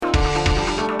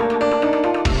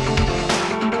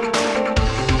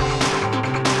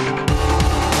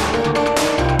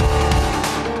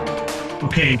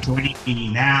Okay, joining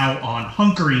me now on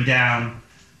Hunkering Down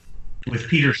with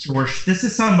Peter Schorsch. This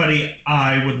is somebody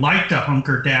I would like to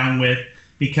hunker down with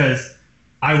because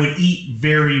I would eat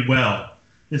very well.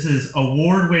 This is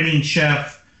award-winning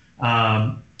chef,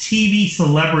 TV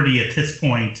celebrity at this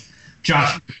point,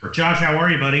 Josh. Josh, how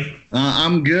are you, buddy?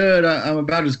 I'm good. I'm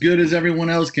about as good as everyone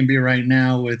else can be right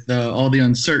now with all the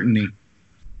uncertainty.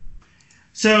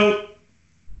 So,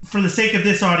 for the sake of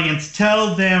this audience,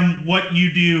 tell them what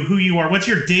you do, who you are, what's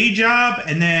your day job,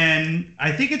 and then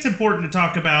I think it's important to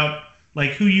talk about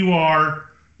like who you are.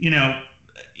 You know,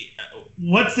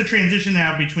 what's the transition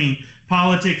now between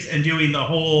politics and doing the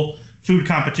whole food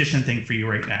competition thing for you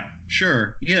right now?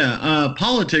 Sure. Yeah.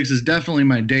 Politics is definitely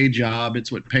my day job.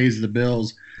 It's what pays the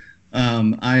bills.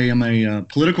 I am a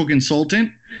political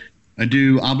consultant. I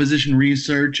do opposition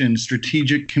research and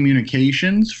strategic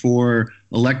communications for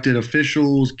elected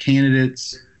officials,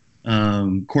 candidates,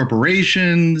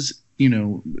 corporations,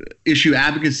 issue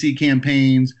advocacy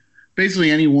campaigns,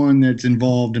 basically anyone that's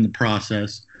involved in the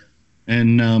process.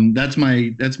 And that's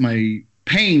my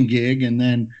paying gig. And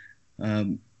then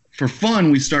for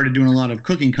fun, we started doing a lot of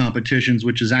cooking competitions,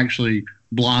 which has actually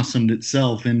blossomed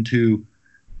itself into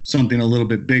something a little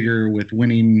bit bigger with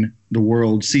winning the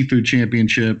World Seafood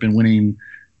Championship and winning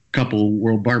a couple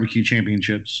World Barbecue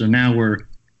Championships. So now we're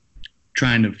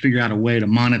trying to figure out a way to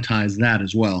monetize that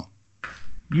as well.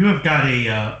 You have got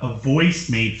a voice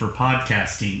made for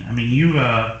podcasting. I mean, you're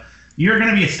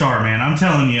going to be a star, man. I'm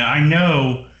telling you. I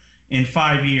know in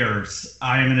 5 years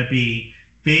I am going to be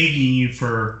begging you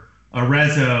for a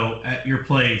rezo at your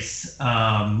place,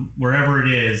 wherever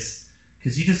it is,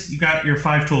 because you got your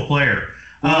 5-tool player.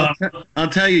 I'll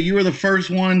tell you, you were the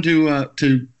first one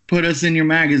to put us in your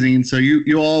magazine, so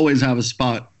you always have a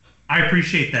spot. I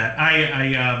appreciate that.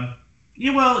 I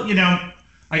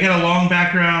got a long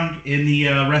background in the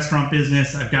restaurant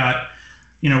business. I've got,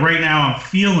 right now I'm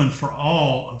feeling for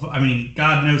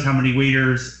God knows how many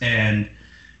waiters and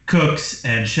cooks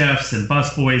and chefs and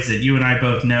busboys that you and I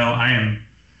both know. I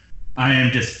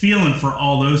am just feeling for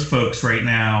all those folks right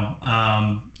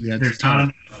now. There's not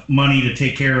enough money to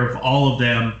take care of all of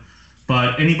them,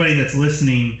 but anybody that's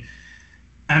listening,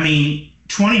 I mean,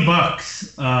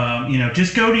 $20,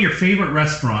 just go to your favorite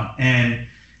restaurant and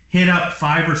hit up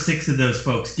 5 or 6 of those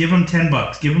folks. Give them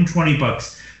 $10, give them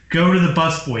 $20. Go to the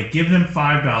busboy, give them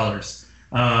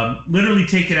 $5. Literally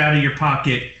take it out of your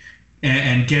pocket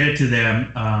and get it to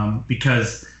them,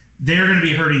 because they're going to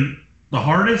be hurting the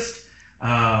hardest.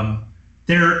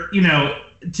 They're,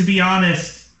 to be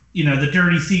honest, the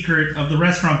dirty secret of the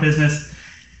restaurant business,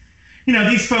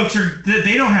 these folks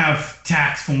they don't have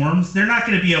tax forms. They're not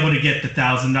going to be able to get the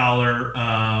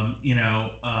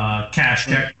 $1,000, cash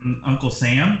check from Uncle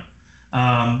Sam.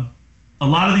 A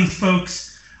lot of these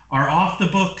folks are off the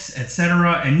books,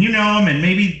 etc. And you know them, and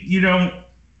maybe you don't,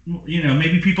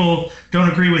 maybe people don't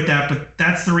agree with that, but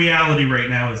that's the reality right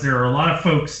now. Is there are a lot of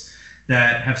folks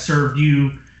that have served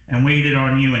you and waited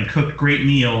on you and cooked great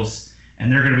meals, and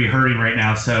they're going to be hurting right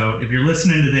now. So if you're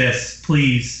listening to this,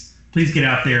 please get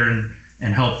out there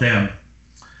and help them.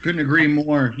 Couldn't agree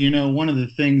more. One of the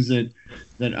things that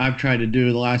I've tried to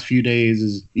do the last few days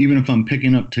is, even if I'm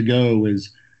picking up to go,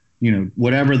 is,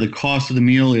 whatever the cost of the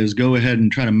meal is, go ahead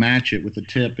and try to match it with a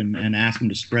tip and ask them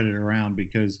to spread it around,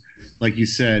 because like you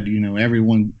said,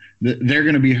 everyone, they're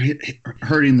going to be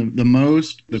hurting the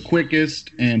most, the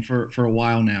quickest, and for a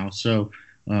while now. So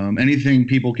anything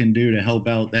people can do to help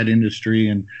out that industry,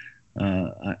 and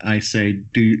I say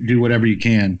do whatever you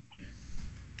can.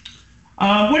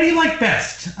 What do you like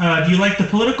best? Do you like the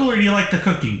political or do you like the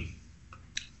cooking?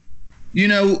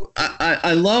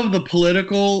 I love the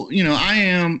political.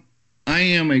 I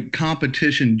am a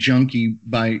competition junkie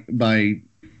by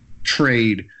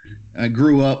trade. I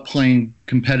grew up playing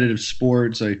competitive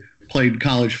sports. I played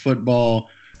college football,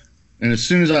 and as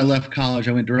soon as I left college,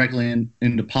 I went directly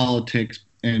into politics.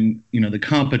 And the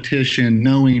competition,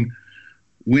 knowing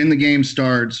when the game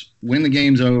starts, when the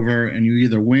game's over, and you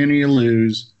either win or you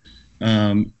lose,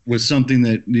 was something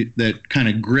that kind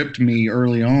of gripped me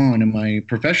early on in my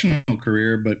professional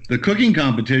career. But the cooking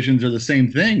competitions are the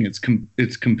same thing. It's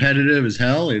competitive as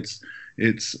hell. It's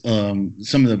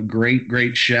some of the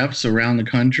great chefs around the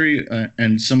country,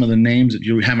 and some of the names that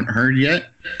you haven't heard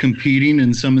yet competing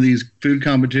in some of these food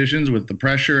competitions with the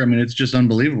pressure. I mean, it's just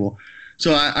unbelievable.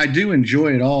 So I do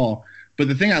enjoy it all. But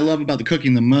the thing I love about the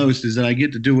cooking the most is that I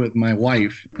get to do it with my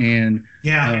wife. And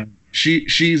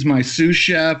she's my sous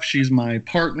chef. She's my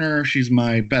partner. She's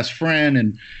my best friend.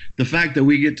 And the fact that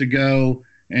we get to go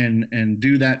and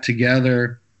do that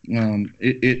together,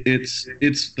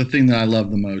 it's the thing that I love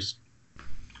the most.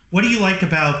 What do you like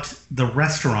about the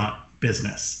restaurant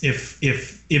business? If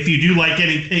you do like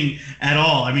anything at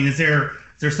all, I mean, is there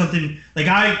something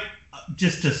like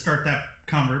just to start that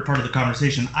part of the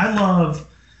conversation? I love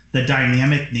the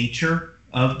dynamic nature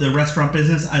of the restaurant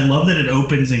business. I love that it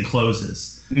opens and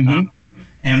closes,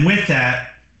 and with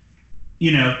that,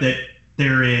 that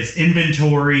there is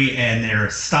inventory and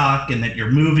there's stock, and that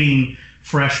you're moving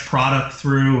fresh product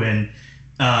through, and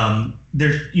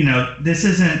there's this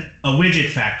isn't a widget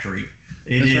factory.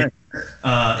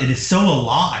 It is so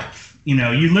alive.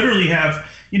 You literally have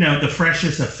the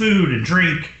freshest of food and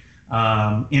drink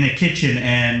in a kitchen,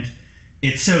 and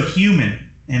it's so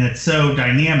human and it's so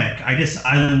dynamic.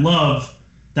 I love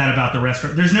that about the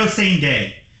restaurant. There's no same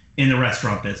day in the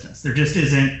restaurant business. There just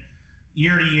isn't.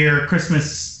 Year to year,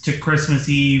 Christmas to Christmas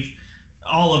Eve,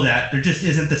 all of that. There just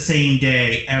isn't the same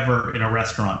day ever in a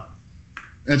restaurant.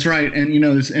 That's right, and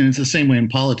it's the same way in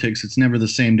politics. It's never the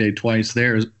same day twice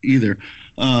there either.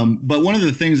 But one of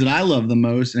the things that I love the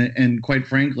most, and quite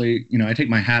frankly, I take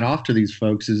my hat off to these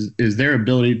folks, is their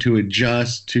ability to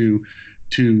adjust to.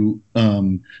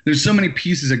 There's so many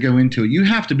pieces that go into it. You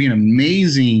have to be an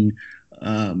amazing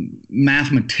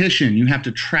mathematician. You have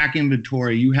to track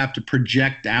inventory. You have to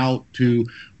project out to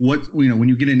what, when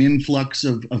you get an influx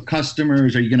of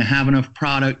customers, are you going to have enough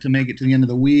product to make it to the end of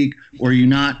the week? Or are you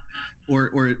not, or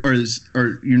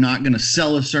you're not going to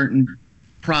sell a certain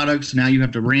product. So now you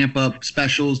have to ramp up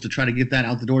specials to try to get that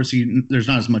out the door. So there's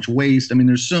not as much waste. I mean,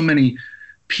 there's so many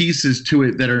pieces to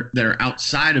it that are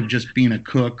outside of just being a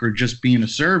cook or just being a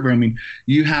server. I mean,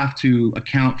 you have to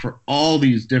account for all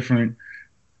these different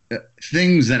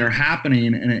things that are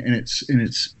happening, and it's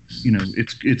insane.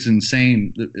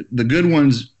 The good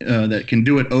ones that can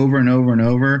do it over and over and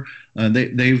over,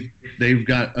 they've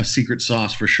got a secret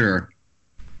sauce for sure.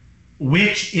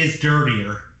 Which is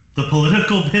dirtier, the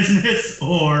political business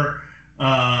or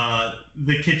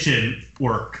the kitchen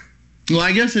work? Well,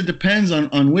 I guess it depends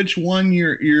on which one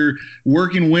you're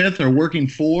working with or working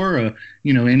for.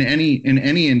 In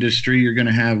any industry, you're going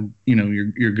to have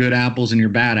your good apples and your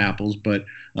bad apples. But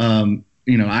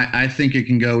I think it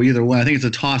can go either way. I think it's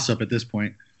a toss up at this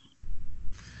point.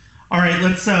 All right,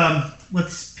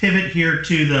 let's pivot here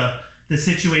to the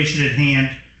situation at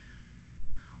hand.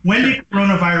 When did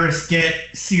coronavirus get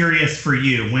serious for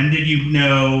you? When did you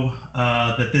know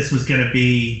that this was going to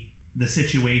be the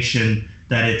situation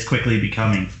that it's quickly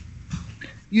becoming?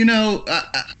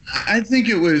 I think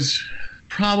it was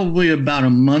probably about a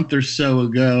month or so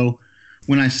ago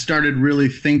when I started really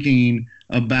thinking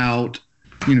about,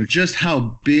 just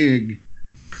how big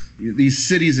these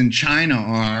cities in China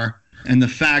are, and the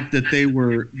fact that they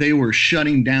were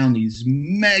shutting down these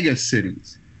mega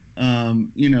cities.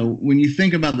 When you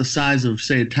think about the size of,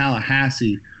 say, a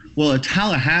Tallahassee, well, a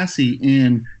Tallahassee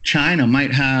in China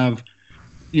might have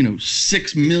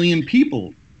 6 million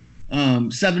people,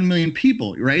 7 million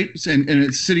people, right? And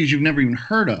it's cities you've never even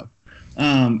heard of.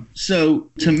 So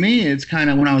to me, it's kind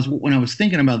of when I was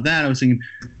thinking about that, I was thinking,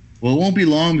 well, it won't be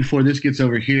long before this gets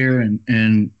over here,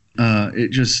 and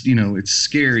it just it's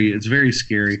scary. It's very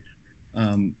scary.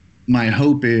 My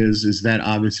hope is that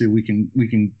obviously we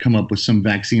can come up with some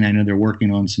vaccine. I know they're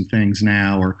working on some things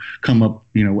now, or come up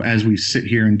as we sit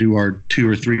here and do our 2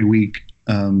 or 3 week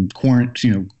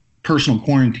personal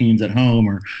quarantines at home,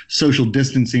 or social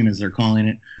distancing as they're calling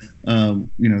it.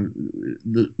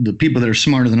 The people that are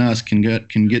smarter than us can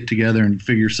get together and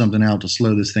figure something out to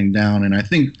slow this thing down. And I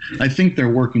think they're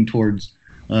working towards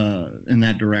in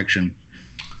that direction.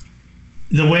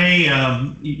 The way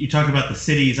you talk about the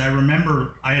cities, I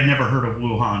remember I had never heard of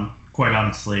Wuhan, quite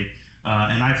honestly,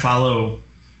 and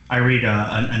I read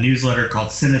a newsletter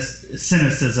called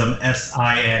Cynicism,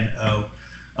 SINO.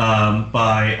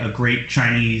 By a great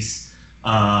Chinese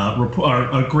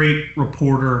a great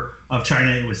reporter of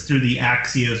China. It was through the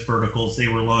Axios verticals they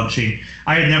were launching.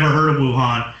 I had never heard of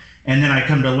Wuhan, and then I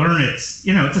come to learn it's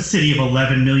a city of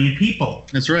 11 million people.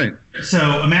 That's right.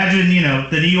 So imagine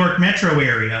the New York metro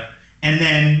area, and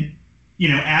then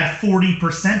add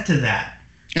 40% to that.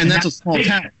 And that's a small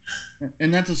town.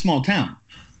 And that's a small town.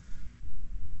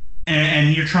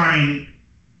 And you're trying.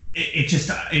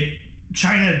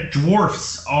 China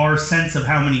dwarfs our sense of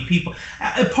how many people.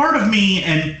 A part of me,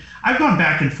 and I've gone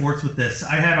back and forth with this.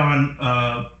 I had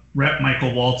on Rep.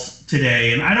 Michael Waltz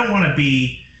today, and I don't want to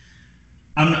be.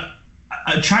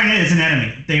 China is an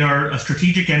enemy. They are a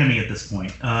strategic enemy at this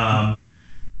point.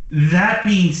 That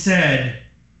being said,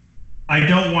 I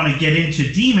don't want to get into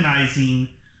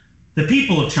demonizing the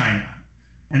people of China.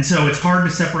 And so it's hard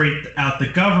to separate out the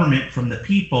government from the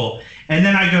people. And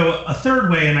then I go a third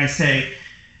way and I say,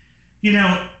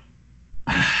 and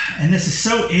this is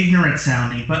so ignorant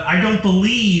sounding, but I don't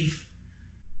believe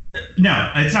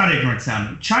No, it's not ignorant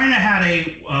sounding. China had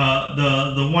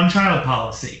the one child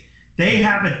policy. They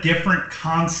have a different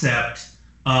concept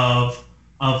of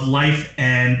life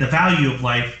and the value of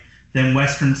life than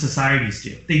Western societies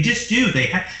do. They just do.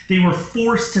 They were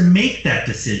forced to make that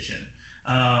decision,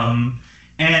 and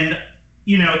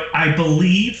I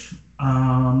believe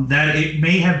that it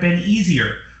may have been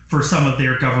easier for some of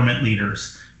their government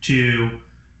leaders to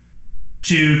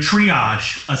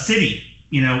triage a city.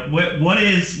 What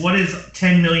is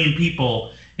 10 million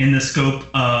people in the scope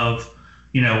of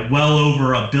well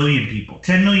over a billion people?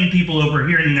 10 million people over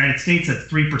here in the United States, that's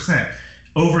 3%.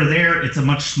 Over there, it's a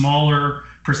much smaller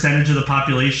percentage of the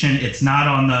population. It's not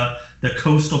on the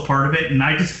coastal part of it, and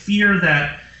I just fear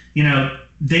that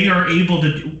they are able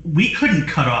to. We couldn't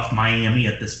cut off Miami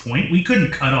at this point. We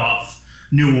couldn't cut off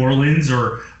New Orleans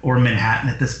or Manhattan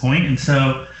at this point, and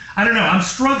so I don't know. I'm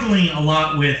struggling a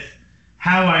lot with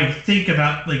how I think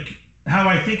about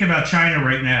China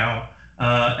right now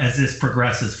as this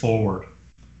progresses forward.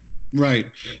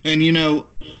 Right, and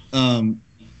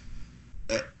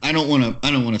I don't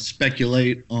want to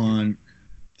speculate on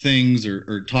things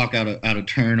or talk out of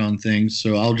turn on things.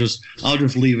 So I'll just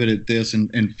leave it at this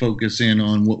and focus in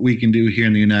on what we can do here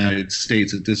in the United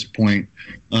States at this point,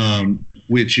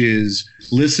 which is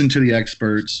listen to the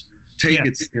experts, take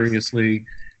it seriously.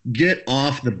 Get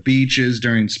off the beaches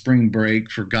during spring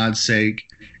break, for God's sake.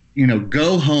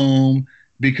 Go home,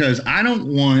 because I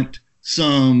don't want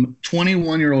some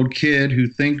 21-year-old kid who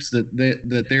thinks that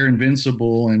they're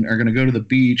invincible and are going to go to the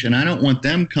beach, and I don't want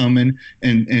them coming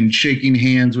and shaking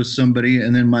hands with somebody,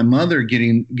 and then my mother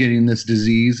getting this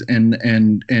disease and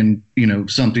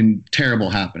something terrible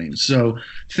happening. So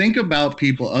think about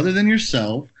people other than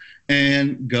yourself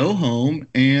and go home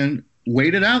and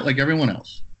wait it out like everyone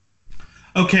else.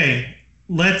 Okay,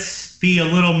 let's be a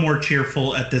little more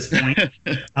cheerful at this point.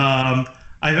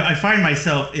 I find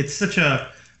myself,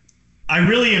 I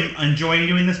really am enjoying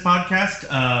doing this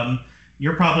podcast.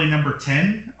 You're probably number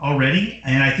 10 already,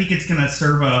 and I think it's going to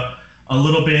serve a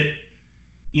little bit,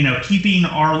 keeping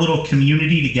our little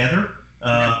community together.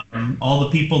 All the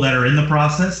people that are in the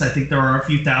process. I think there are a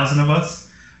few thousand of us.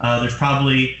 There's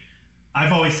probably,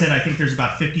 I've always said, I think there's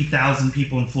about 50,000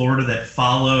 people in Florida that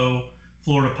follow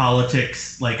Florida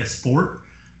politics like a sport.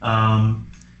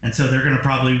 And so they're going to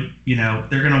probably,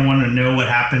 they're going to want to know what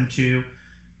happened to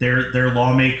their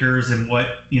lawmakers and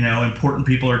what, important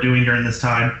people are doing during this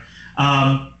time.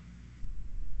 The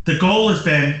goal has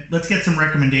been, let's get some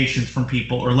recommendations from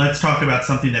people, or let's talk about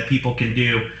something that people can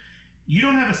do. You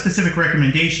don't have a specific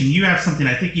recommendation. You have something,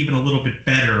 I think, even a little bit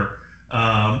better.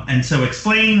 And so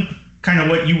explain kind of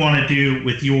what you want to do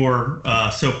with your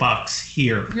soapbox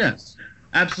here. Yes.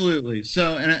 Absolutely.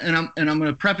 So, and I'm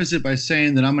going to preface it by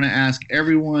saying that I'm going to ask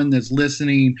everyone that's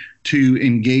listening to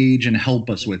engage and help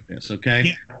us with this. Okay.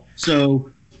 Yeah. So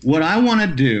what I want to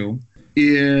do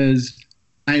is,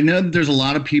 I know that there's a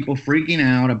lot of people freaking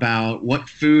out about what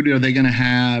food are they going to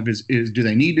have. Do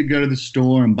they need to go to the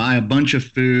store and buy a bunch of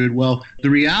food? Well, the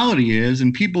reality is,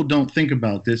 and people don't think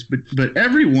about this, but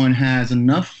everyone has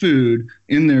enough food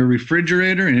in their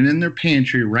refrigerator and in their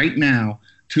pantry right now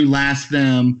to last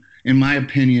them, in my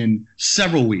opinion,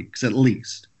 several weeks at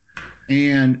least.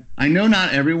 And I know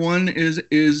not everyone is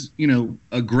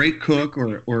a great cook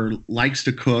or likes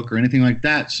to cook or anything like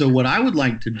that. So what I would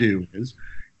like to do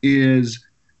is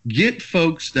get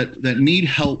folks that need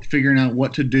help figuring out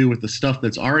what to do with the stuff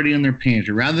that's already in their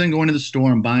pantry, rather than going to the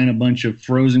store and buying a bunch of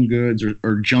frozen goods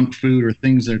or junk food or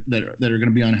things that are going to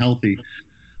be unhealthy.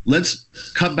 Let's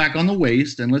cut back on the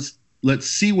waste, and let's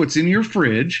see what's in your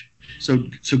fridge. So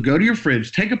go to your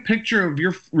fridge, take a picture of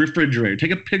your refrigerator,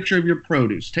 take a picture of your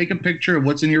produce, take a picture of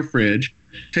what's in your fridge,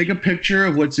 take a picture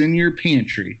of what's in your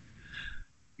pantry.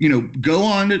 Go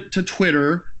on to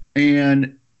Twitter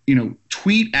and,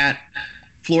 tweet at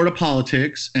Florida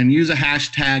Politics and use a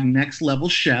hashtag Next Level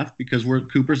Chef, because we're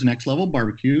at Cooper's Next Level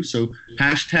Barbecue. So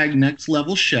hashtag Next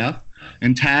Level Chef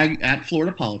and tag at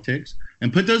Florida Politics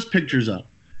and put those pictures up.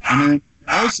 And then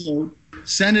also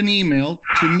send an email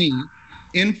to me,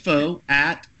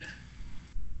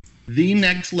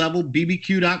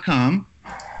 info@thenextlevelbbq.com,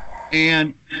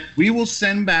 and we will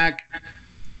send back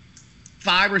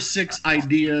 5 or 6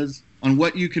 ideas on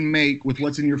what you can make with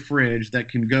what's in your fridge that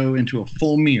can go into a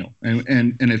full meal.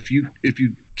 And if you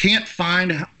can't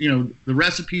find the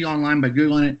recipe online by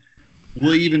Googling it,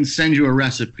 we'll even send you a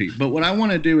recipe. But what I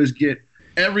want to do is get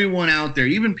everyone out there,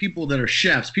 even people that are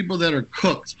chefs, people that are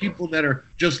cooks, people that are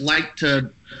just like to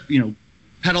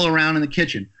pedal around in the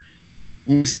kitchen.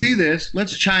 when we see this,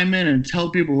 let's chime in and tell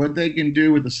people what they can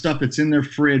do with the stuff that's in their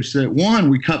fridge. So that, one,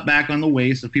 we cut back on the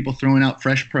waste of people throwing out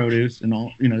fresh produce and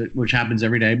all, which happens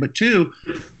every day. But two,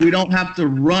 we don't have to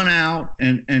run out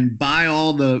and buy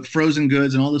all the frozen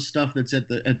goods and all the stuff that's at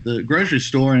the grocery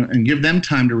store and give them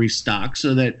time to restock,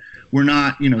 so that we're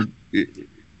not,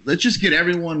 let's just get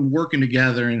everyone working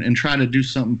together and try to do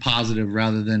something positive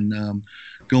rather than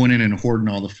going in and hoarding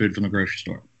all the food from the grocery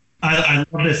store. I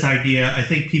love this idea. I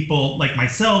think people like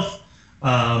myself,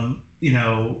 I've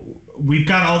got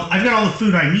all the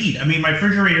food I need. I mean, my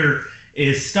refrigerator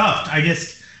is stuffed. I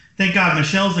just, thank God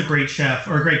Michelle's a great chef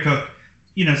or a great cook.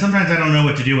 Sometimes I don't know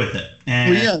what to do with it.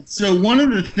 And so one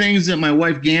of the things that my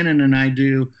wife Gannon and I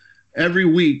do every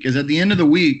week is at the end of the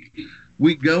week,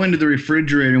 we go into the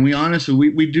refrigerator and we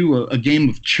do a game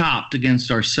of Chopped against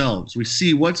ourselves. We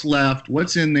see what's left,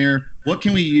 what's in there, what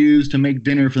can we use to make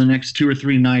dinner for the next 2 or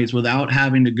 3 nights without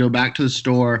having to go back to the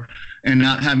store and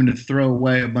not having to throw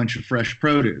away a bunch of fresh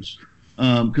produce.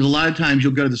 Because a lot of times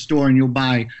you'll go to the store and you'll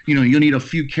buy, you'll need a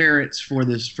few carrots for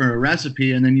a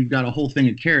recipe, and then you've got a whole thing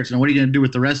of carrots. Now, what are you going to do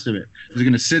with the rest of it? Is it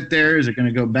going to sit there? Is it going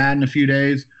to go bad in a few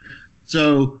days?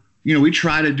 So, we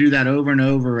try to do that over and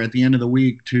over at the end of the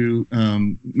week to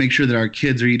make sure that our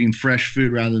kids are eating fresh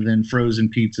food rather than frozen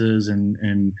pizzas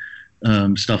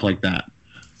and stuff like that.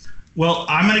 Well,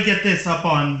 I'm going to get this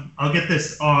I'll get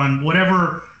this on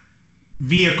whatever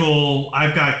vehicle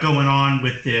I've got going on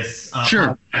with this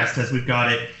sure. podcast as we've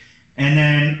got it. And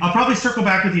then I'll probably circle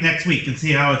back with you next week and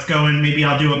see how it's going. Maybe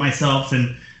I'll do it myself,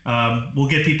 and we'll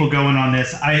get people going on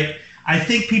this. I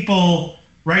think people...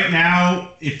 Right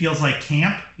now, it feels like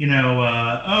camp.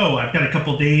 I've got a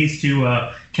couple days to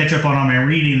catch up on all my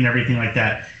reading and everything like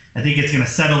that. I think it's going to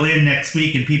settle in next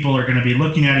week, and people are going to be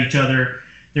looking at each other.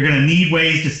 They're going to need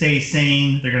ways to stay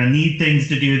sane. They're going to need things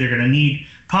to do. They're going to need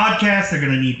podcasts. They're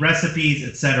going to need recipes,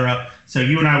 etc. So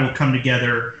you and I will come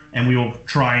together, and we will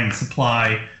try and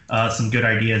supply some good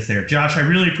ideas there. Josh, I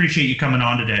really appreciate you coming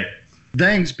on today.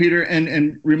 Thanks, Peter,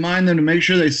 and remind them to make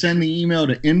sure they send the email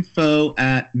to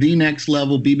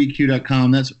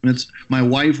info@thenextlevelbbq.com. That's my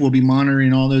wife will be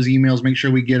monitoring all those emails. Make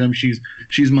sure we get them. She's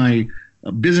my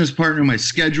business partner, my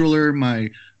scheduler,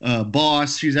 my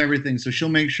boss. She's everything. So she'll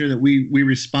make sure that we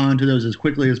respond to those as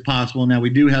quickly as possible. Now, we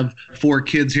do have 4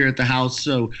 kids here at the house,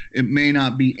 so it may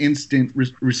not be instant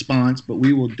response, but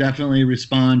we will definitely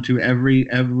respond to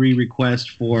every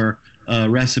request for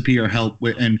recipe or help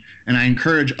with, and I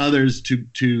encourage others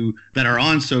to that are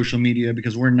on social media,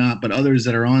 because we're not, but others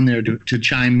that are on there to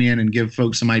chime in and give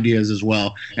folks some ideas as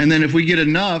well. And then if we get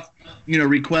enough,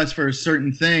 requests for a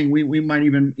certain thing, we might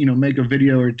even make a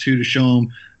video or two to show them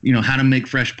how to make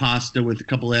fresh pasta with a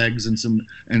couple eggs and some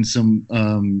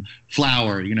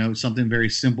flour, something very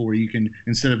simple where you can,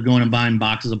 instead of going and buying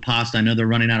boxes of pasta, I know they're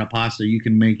running out of pasta, you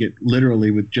can make it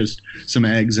literally with just some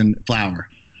eggs and flour.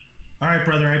 All right,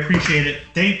 brother. I appreciate it.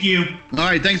 Thank you. All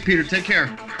right. Thanks, Peter. Take care.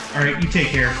 All right. You take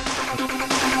care.